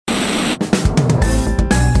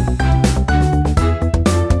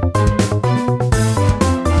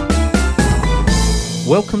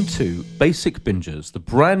Welcome to Basic Bingers, the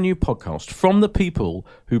brand new podcast from the people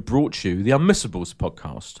who brought you the Unmissables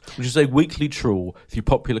podcast, which is a weekly trawl through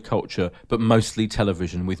popular culture, but mostly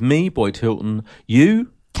television, with me, Boyd Hilton,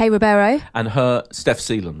 you, Kay Ribeiro, and her, Steph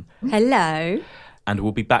Seelan. Hello. And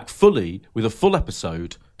we'll be back fully with a full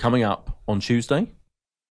episode coming up on Tuesday.